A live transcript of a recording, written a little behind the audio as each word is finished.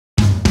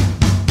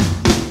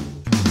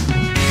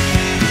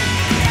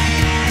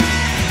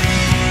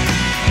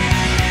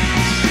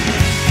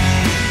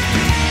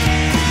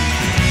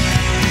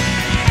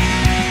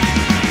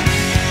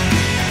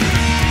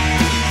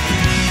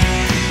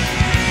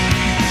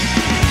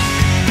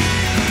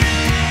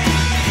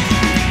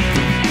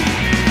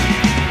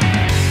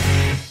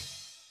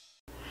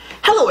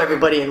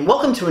everybody, and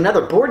welcome to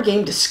another board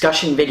game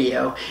discussion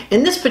video.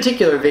 In this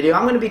particular video,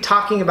 I'm going to be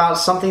talking about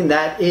something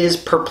that is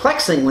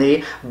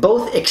perplexingly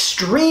both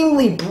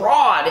extremely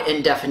broad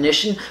in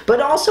definition, but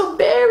also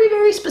very,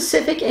 very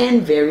specific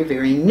and very,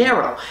 very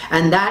narrow,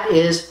 and that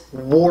is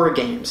war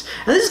games.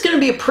 And this is going to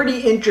be a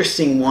pretty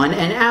interesting one,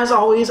 and as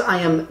always,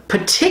 I am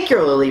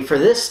particularly for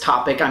this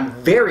topic, I'm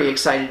very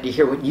excited to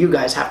hear what you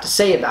guys have to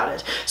say about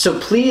it. So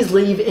please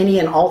leave any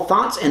and all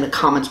thoughts in the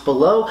comments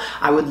below.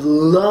 I would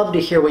love to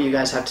hear what you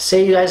guys have to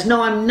say. You guys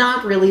know I'm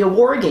not really a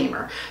war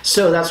gamer,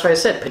 so that's why I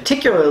said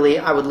particularly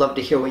I would love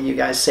to hear what you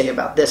guys say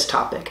about this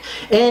topic.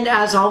 And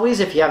as always,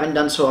 if you haven't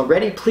done so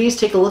already, please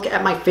take a look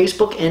at my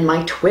Facebook and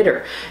my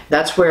Twitter.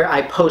 That's where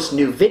I post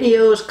new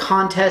videos,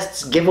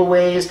 contests,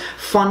 giveaways,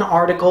 fun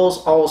articles,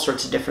 all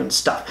sorts of different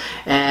stuff.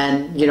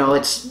 And you know,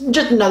 it's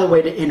just another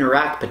way to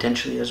interact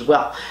potentially as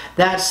well.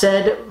 That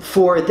said,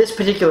 for this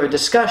particular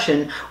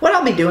discussion, what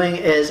I'll be doing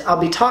is I'll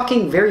be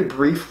talking very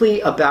briefly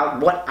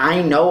about what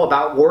I know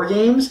about war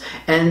games,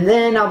 and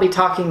then I'll be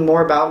talking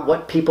more about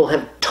what people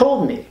have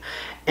told me,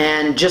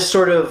 and just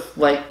sort of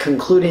like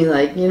concluding,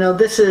 like, you know,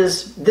 this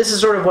is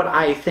sort of what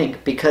I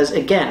think, because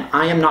again,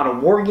 I am not a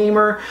war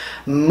gamer.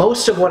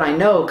 Most of what I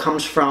know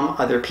comes from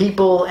other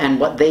people and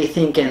what they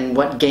think and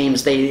what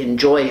games they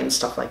enjoy and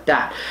stuff like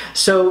that.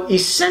 So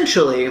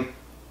essentially,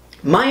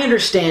 my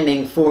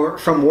understanding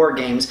from war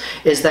games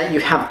is that you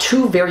have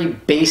two very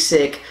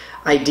basic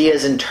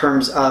ideas in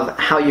terms of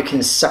how you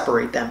can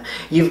separate them.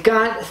 You've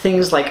got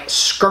things like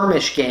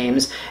skirmish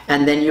games,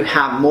 and then you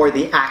have more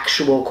the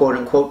actual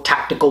quote-unquote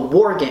tactical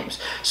war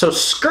games. So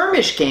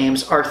skirmish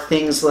games are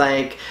things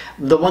like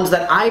the ones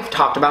that I've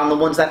talked about and the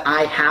ones that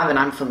I have and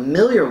I'm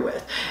familiar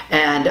with.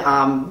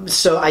 And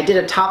so I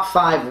did a top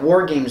 5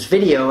 war games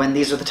video, and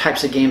these are the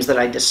types of games that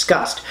I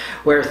discussed,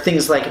 where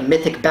things like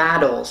Mythic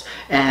Battles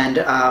and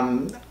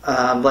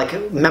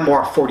like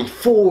Memoir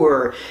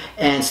 44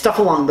 and stuff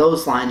along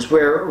those lines,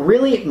 where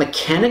really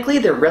mechanically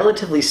they're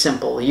relatively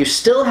simple. You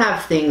still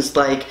have things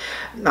like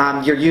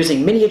you're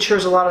using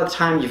miniatures a lot of the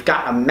time, you've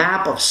got a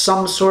map of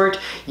some sort,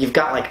 you've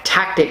got like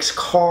tactics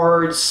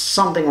cards,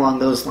 something along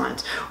those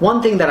lines.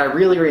 One thing that I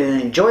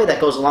really enjoy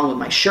that goes along with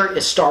my shirt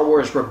is Star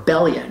Wars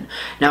Rebellion.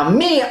 Now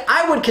me,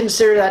 I would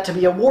consider that to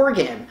be a war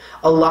game.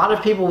 A lot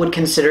of people would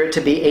consider it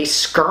to be a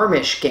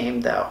skirmish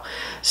game though.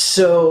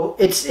 So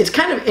it's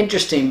kind of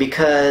interesting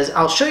because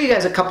I'll show you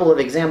guys a couple of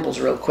examples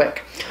real quick.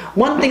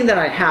 One thing that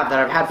I've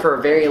had for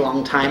a very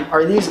long time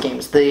are these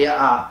games, the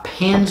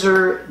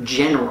Panzer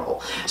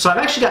General. So I've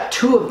actually got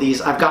 2 of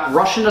these. I've got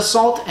Russian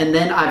Assault and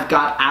then I've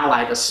got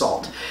Allied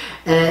Assault.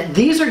 And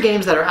these are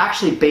games that are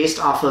actually based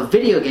off of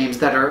video games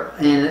that are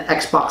in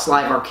Xbox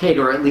Live Arcade,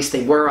 or at least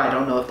they were. I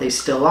don't know if they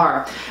still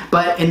are.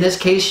 But in this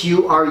case,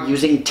 you are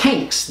using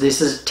tanks.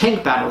 This is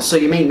tank battles. So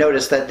you may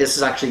notice that this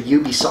is actually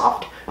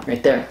Ubisoft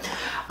right there.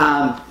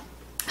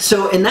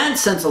 So in that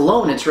sense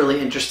alone, it's really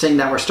interesting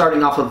that we're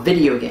starting off with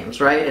video games,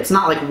 right? It's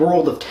not like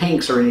World of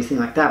Tanks or anything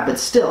like that, but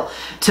still,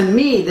 to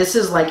me, this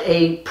is like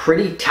a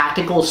pretty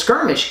tactical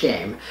skirmish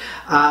game.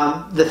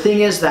 The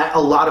thing is that a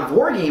lot of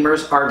war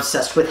gamers are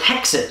obsessed with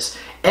hexes.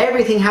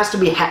 Everything has to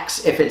be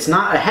hex. If it's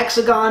not a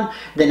hexagon,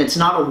 then it's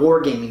not a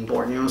wargaming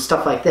board, you know,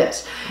 stuff like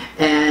this.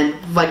 And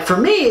like for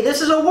me,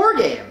 this is a war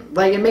game.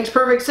 Like, it makes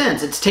perfect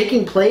sense. It's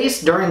taking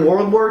place during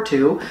World War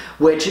II,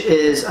 which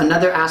is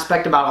another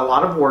aspect about a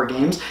lot of war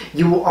games.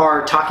 You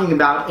are talking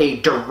about a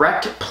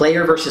direct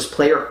player versus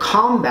player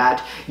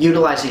combat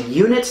utilizing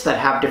units that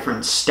have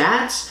different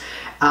stats.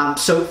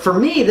 So for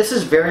me, this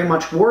is very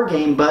much war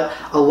game, but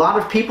a lot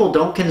of people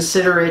don't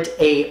consider it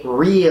a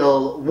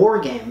real war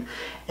game.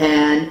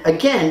 And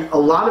again, a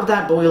lot of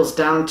that boils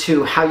down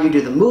to how you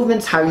do the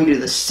movements, how you do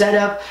the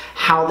setup,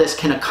 how this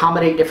can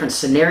accommodate different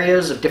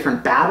scenarios of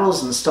different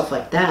battles and stuff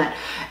like that.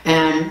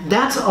 And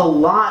that's a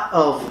lot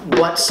of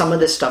what some of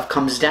this stuff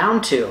comes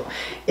down to,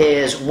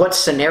 is what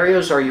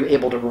scenarios are you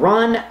able to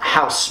run,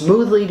 how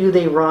smoothly do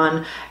they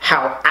run,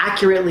 how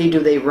accurately do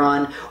they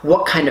run,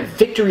 what kind of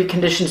victory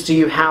conditions do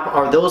you have,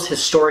 are those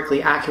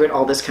historically accurate,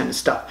 all this kind of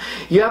stuff.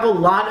 You have a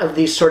lot of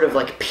these sort of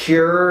like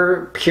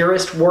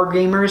purist war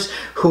gamers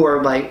who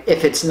are like,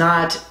 if it's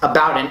not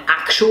about an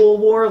actual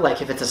war,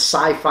 like if it's a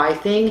sci-fi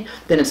thing,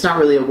 then it's not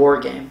really a war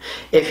game.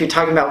 If you're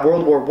talking about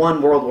World War I,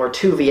 World War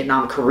II,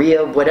 Vietnam,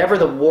 Korea, whatever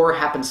the war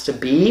happens to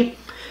be,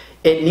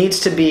 it needs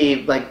to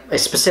be like a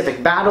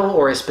specific battle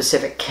or a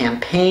specific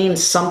campaign,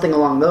 something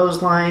along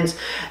those lines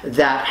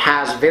that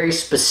has very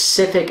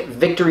specific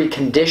victory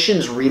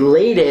conditions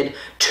related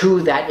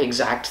to that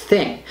exact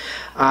thing.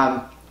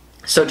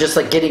 So just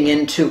like getting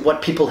into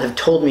what people have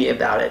told me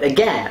about it.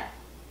 Again,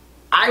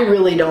 I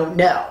really don't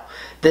know.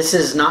 This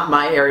is not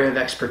my area of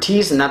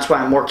expertise, and that's why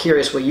I'm more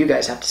curious what you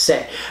guys have to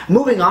say.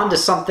 Moving on to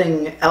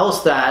something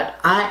else that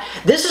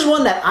this is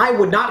one that I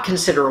would not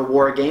consider a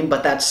war game,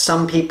 but that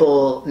some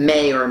people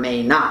may or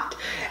may not.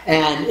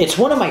 And it's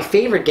one of my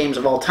favorite games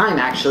of all time,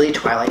 actually,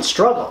 Twilight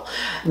Struggle.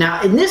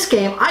 Now, in this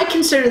game, I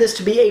consider this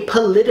to be a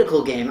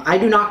political game. I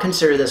do not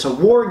consider this a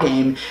war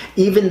game,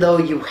 even though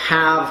you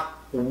have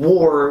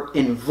war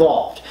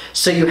involved.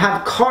 So you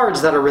have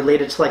cards that are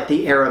related to like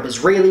the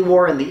Arab-Israeli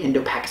War and the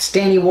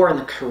Indo-Pakistani War and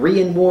the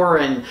Korean War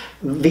and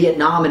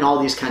Vietnam and all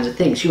these kinds of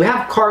things. You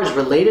have cards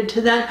related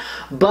to that,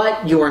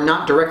 but you are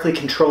not directly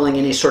controlling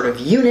any sort of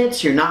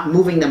units. You're not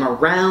moving them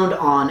around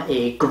on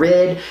a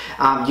grid.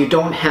 You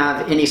don't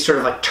have any sort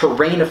of like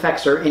terrain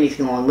effects or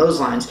anything along those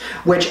lines,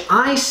 which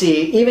I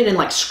see even in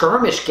like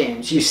skirmish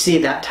games. You see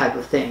that type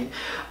of thing.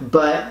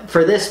 But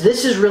for this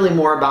is really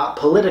more about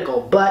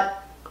political. But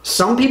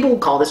some people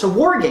call this a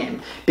war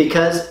game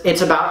because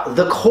it's about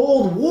the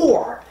Cold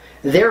War.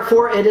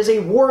 Therefore, it is a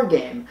war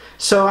game.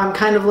 So I'm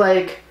kind of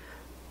like,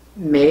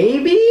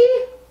 maybe?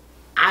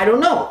 I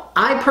don't know.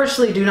 I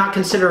personally do not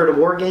consider it a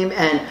war game,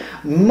 and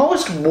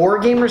most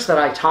war gamers that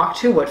I talk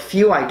to, what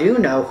few I do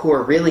know who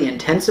are really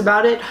intense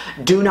about it,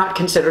 do not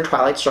consider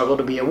Twilight Struggle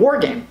to be a war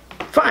game.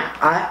 Fine,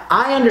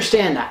 I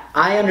understand that.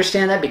 I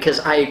understand that because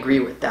I agree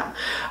with them.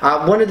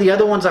 One of the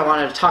other ones I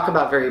wanted to talk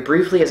about very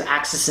briefly is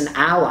Axis and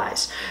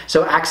Allies.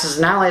 So Axis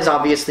and Allies,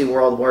 obviously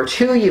World War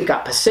II, you've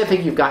got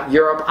Pacific, you've got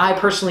Europe. I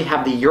personally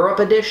have the Europe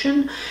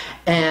edition,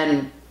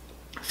 and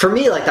for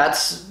me, like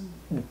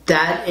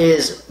that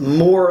is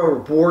more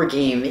war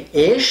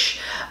game-ish,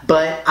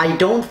 but I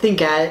don't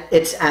think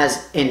it's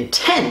as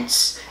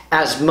intense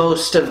as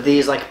most of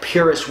these like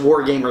purist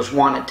war gamers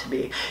want it to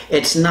be.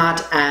 It's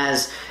not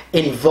as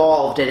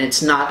involved, and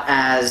it's not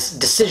as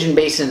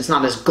decision-based, and it's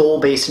not as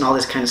goal-based and all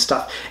this kind of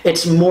stuff.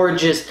 It's more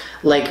just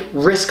like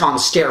Risk on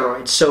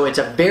steroids. So it's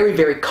a very,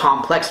 very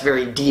complex,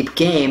 very deep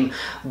game,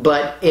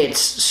 but it's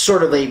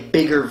sort of a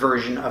bigger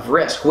version of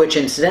Risk, which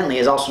incidentally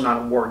is also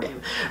not a war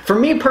game. For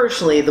me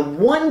personally, the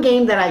one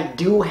game that I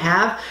do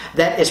have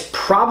that is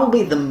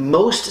probably the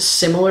most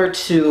similar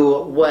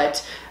to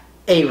what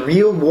a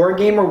real war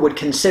gamer would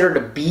consider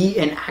to be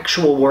an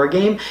actual war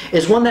game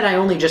is one that I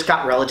only just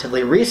got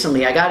relatively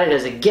recently. I got it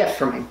as a gift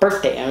for my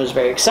birthday and I was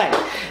very excited.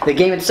 The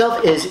game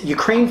itself is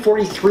Ukraine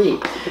 43.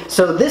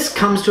 So this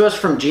comes to us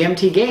from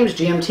GMT Games.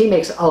 GMT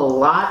makes a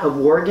lot of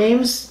war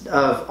games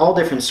of all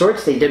different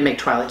sorts. They did make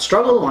Twilight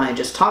Struggle, the one I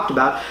just talked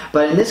about,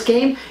 but in this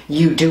game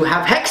you do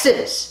have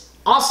hexes.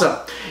 Awesome.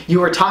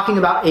 You are talking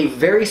about a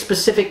very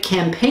specific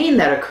campaign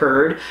that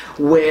occurred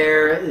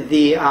where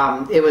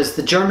it was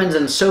the Germans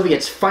and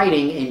Soviets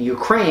fighting in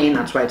Ukraine.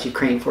 That's why it's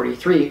Ukraine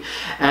 43.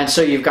 And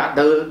so you've got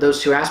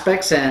those two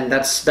aspects, and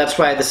that's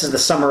why this is the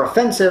summer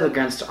offensive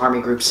against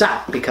Army Group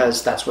South,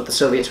 because that's what the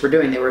Soviets were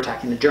doing. They were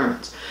attacking the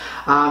Germans.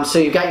 So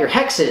you've got your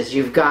hexes,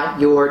 you've got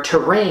your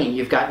terrain,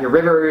 you've got your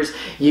rivers,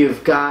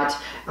 you've got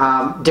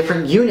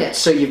different units.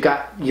 So you've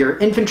got your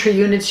infantry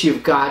units,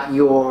 you've got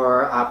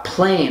your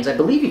planes. I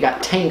believe you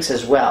got tanks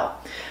as well.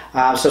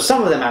 So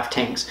some of them have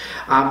tanks.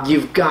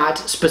 You've got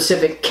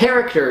specific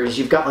characters.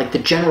 You've got like the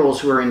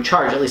generals who are in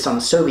charge, at least on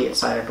the Soviet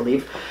side, I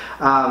believe.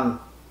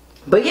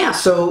 But yeah,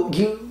 so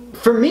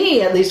for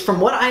me, at least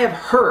from what I have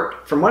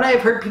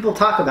heard people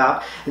talk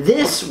about,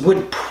 this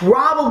would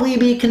probably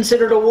be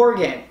considered a war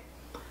game.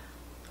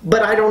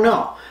 But I don't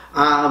know.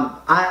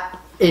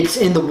 It's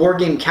in the war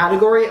game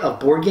category of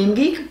Board Game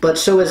Geek, but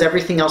so is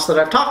everything else that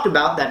I've talked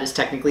about that is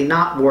technically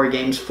not war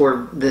games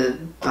for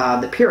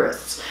the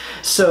purists.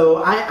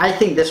 So I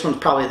think this one's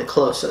probably the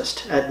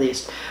closest, at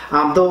least.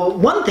 The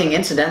one thing,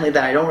 incidentally,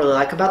 that I don't really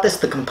like about this,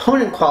 the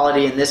component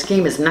quality in this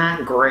game is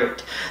not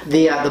great.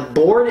 The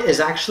board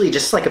is actually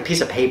just like a piece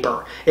of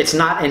paper. It's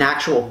not an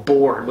actual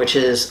board, which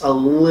is a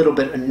little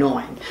bit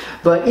annoying.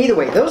 But either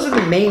way, those are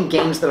the main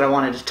games that I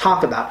wanted to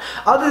talk about.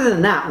 Other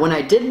than that, when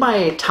I did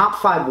my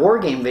top 5 war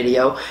game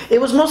video,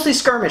 it was mostly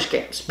skirmish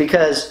games,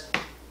 because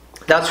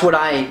that's what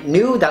I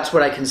knew, that's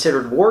what I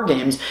considered war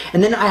games.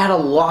 And then I had a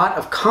lot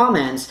of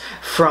comments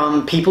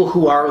from people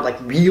who are like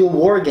real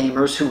war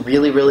gamers who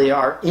really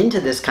are into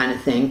this kind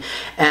of thing,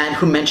 and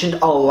who mentioned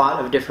a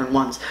lot of different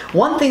ones.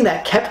 One thing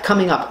that kept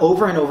coming up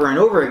over and over and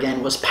over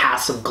again was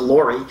Paths of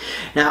Glory.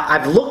 Now,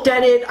 I've looked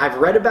at it, I've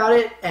read about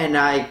it, and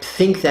I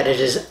think that it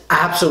is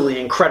absolutely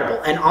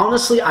incredible. And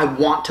honestly, I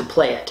want to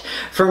play it.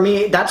 For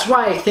me, that's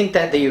why I think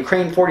that the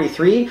Ukraine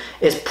 43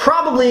 is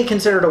probably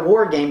considered a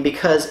war game,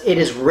 because it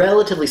is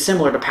relatively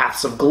similar to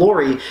Paths of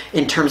Glory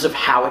in terms of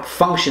how it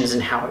functions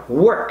and how it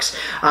works.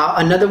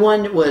 Another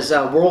one was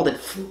World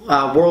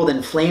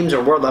in Flames,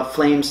 or World of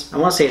Flames. I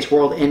want to say it's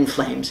World in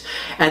Flames.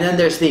 And then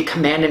there's the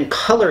Command and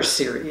Color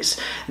series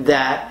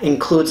that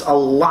includes a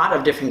lot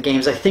of different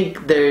games. I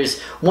think there's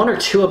 1 or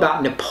 2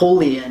 about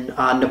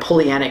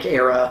Napoleonic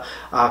era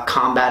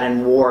combat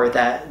and war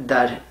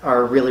that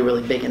are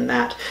really big in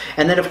that.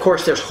 And then of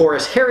course there's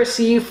Horus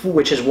Heresy,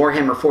 which is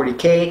Warhammer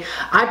 40k.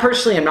 I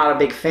personally am not a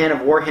big fan of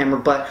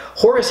Warhammer, but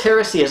Horus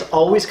Heresy is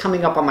always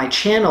coming up on my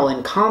channel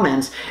in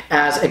comments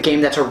as a game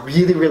that's a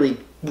really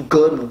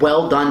good,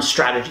 well done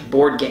strategy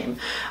board game.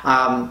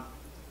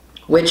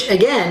 Which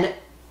again,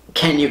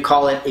 can you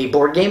call it a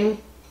board game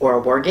or a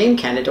war game?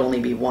 Can it only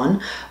be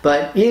one?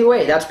 But either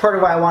way, that's part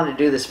of why I wanted to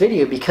do this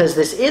video, because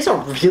this is a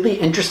really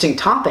interesting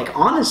topic,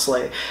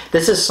 honestly.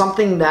 This is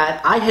something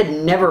that I had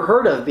never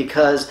heard of,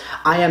 because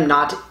I am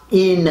not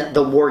in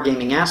the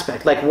wargaming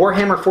aspect. Like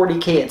Warhammer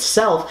 40K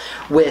itself,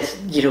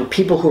 with, you know,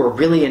 people who are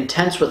really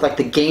intense with like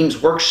the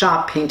Games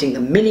Workshop, painting the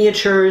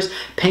miniatures,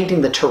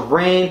 painting the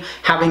terrain,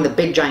 having the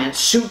big giant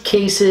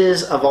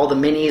suitcases of all the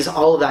minis,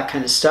 all of that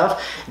kind of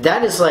stuff.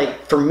 That is,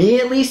 like, for me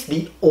at least,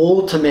 the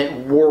ultimate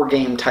war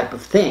game type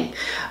of thing.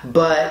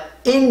 But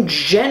in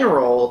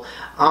general,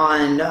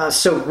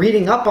 so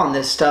reading up on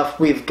this stuff,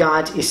 we've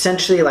got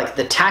essentially like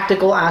the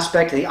tactical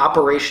aspect, the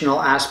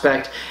operational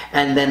aspect,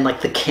 and then like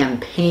the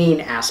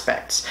campaign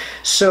aspects.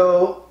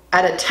 So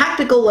at a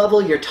tactical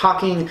level, you're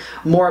talking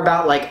more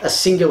about like a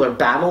singular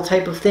battle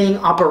type of thing.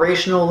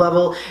 Operational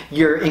level,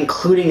 you're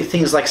including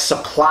things like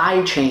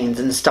supply chains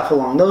and stuff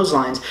along those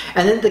lines.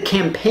 And then the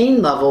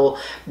campaign level,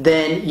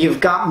 then you've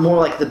got more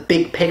like the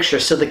big picture.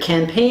 So the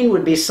campaign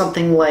would be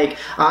something like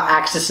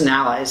Axis and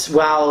Allies.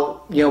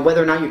 While, you know,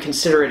 whether or not you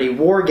consider it a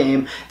war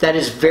game, that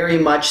is very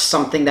much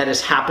something that is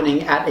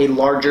happening at a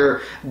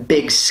larger,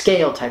 big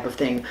scale type of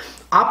thing.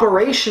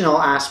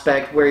 Operational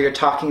aspect, where you're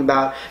talking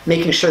about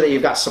making sure that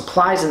you've got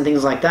supplies and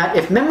things like that.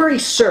 If memory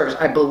serves,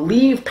 I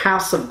believe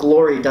Paths of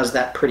Glory does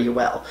that pretty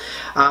well.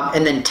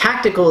 And then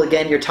tactical,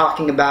 again, you're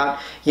talking about,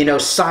 you know,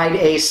 side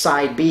A,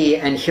 side B,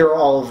 and here are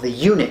all of the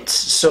units.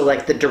 So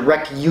like the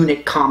direct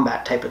unit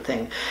combat type of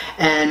thing.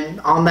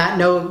 And on that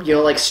note, you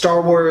know, like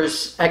Star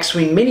Wars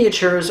X-Wing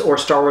miniatures or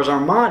Star Wars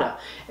Armada,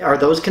 are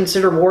those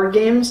considered war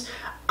games?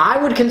 I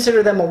would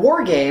consider them a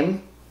war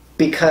game,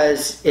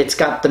 because it's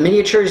got the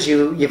miniatures.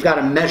 You've got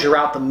to measure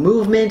out the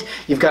movement,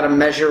 you've got to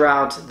measure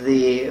out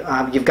the,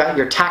 you've got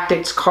your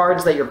tactics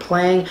cards that you're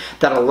playing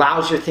that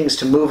allows your things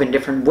to move in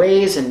different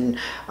ways and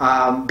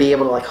be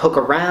able to like hook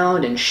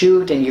around and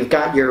shoot, and you've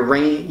got your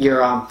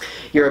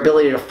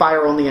ability to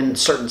fire only in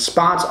certain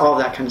spots, all of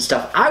that kind of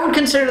stuff. I would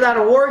consider that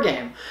a war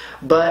game,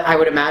 but I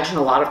would imagine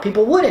a lot of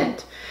people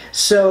wouldn't.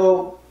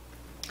 So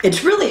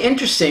it's really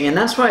interesting, and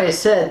that's why I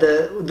said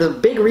the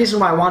big reason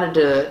why I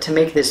wanted to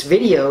make this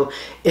video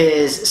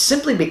is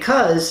simply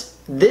because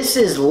this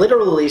is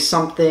literally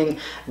something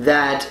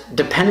that,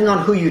 depending on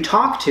who you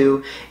talk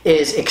to,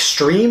 is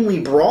extremely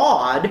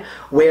broad,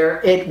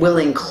 where it will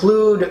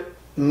include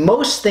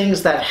most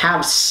things that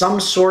have some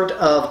sort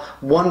of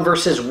 1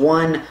 versus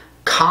 1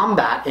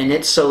 combat in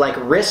it. So like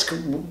Risk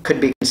could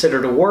be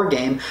considered a war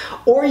game,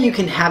 or you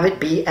can have it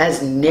be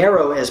as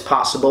narrow as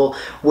possible,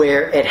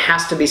 where it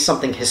has to be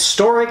something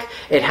historic,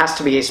 it has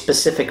to be a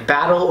specific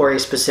battle or a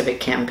specific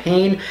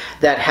campaign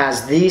that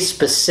has these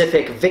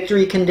specific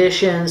victory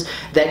conditions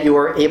that you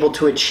are able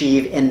to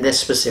achieve in this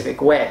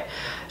specific way.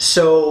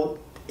 So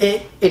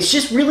it's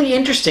just really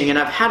interesting, and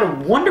I've had a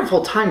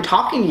wonderful time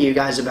talking to you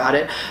guys about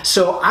it.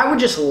 So I would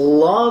just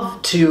love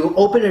to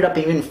open it up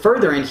even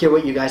further and hear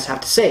what you guys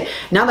have to say.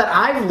 Now that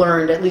I've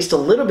learned at least a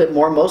little bit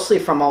more, mostly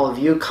from all of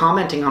you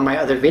commenting on my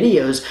other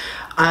videos,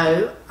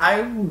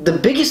 the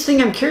biggest thing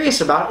I'm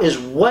curious about is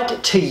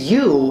what to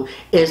you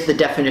is the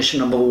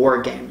definition of a war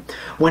game.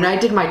 When I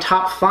did my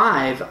top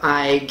 5,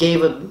 I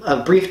gave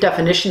a brief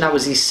definition that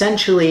was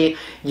essentially,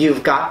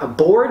 you've got a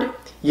board,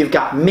 you've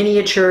got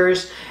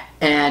miniatures,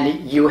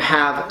 and you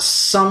have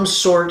some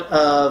sort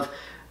of,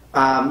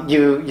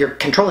 you're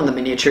controlling the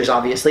miniatures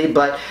obviously,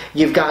 but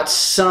you've got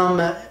some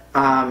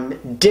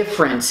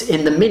difference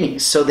in the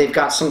minis. So they've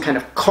got some kind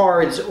of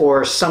cards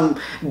or some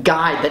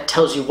guide that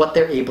tells you what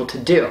they're able to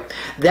do.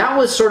 That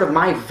was sort of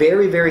my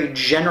very, very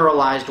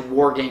generalized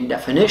war game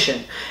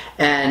definition.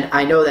 And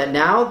I know that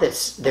now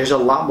there's a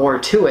lot more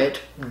to it,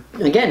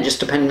 again,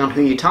 just depending on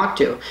who you talk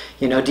to.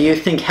 You know, do you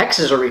think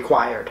hexes are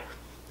required?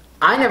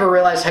 I never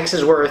realized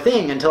hexes were a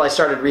thing until I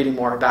started reading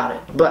more about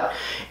it. But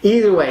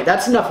either way,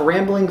 that's enough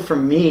rambling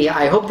from me.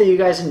 I hope that you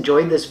guys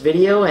enjoyed this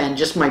video and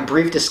just my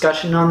brief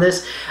discussion on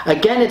this.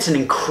 Again, it's an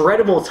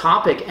incredible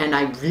topic, and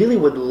I really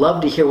would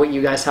love to hear what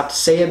you guys have to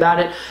say about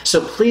it.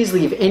 So please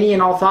leave any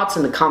and all thoughts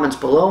in the comments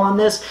below on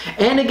this.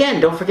 And again,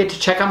 don't forget to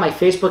check out my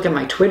Facebook and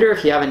my Twitter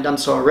if you haven't done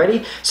so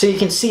already, so you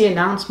can see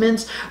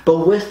announcements.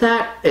 But with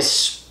that,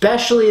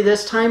 especially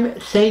this time,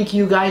 thank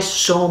you guys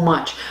so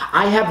much.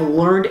 I have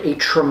learned a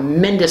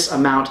tremendous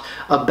amount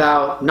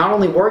about not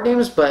only war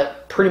games,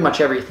 but pretty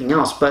much everything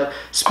else. But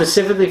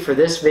specifically for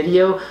this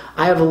video,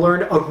 I have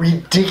learned a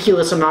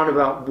ridiculous amount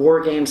about war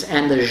games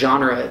and the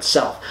genre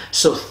itself.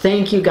 So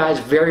thank you guys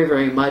very,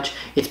 very much.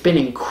 It's been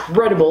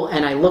incredible,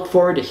 and I look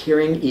forward to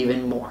hearing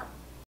even more.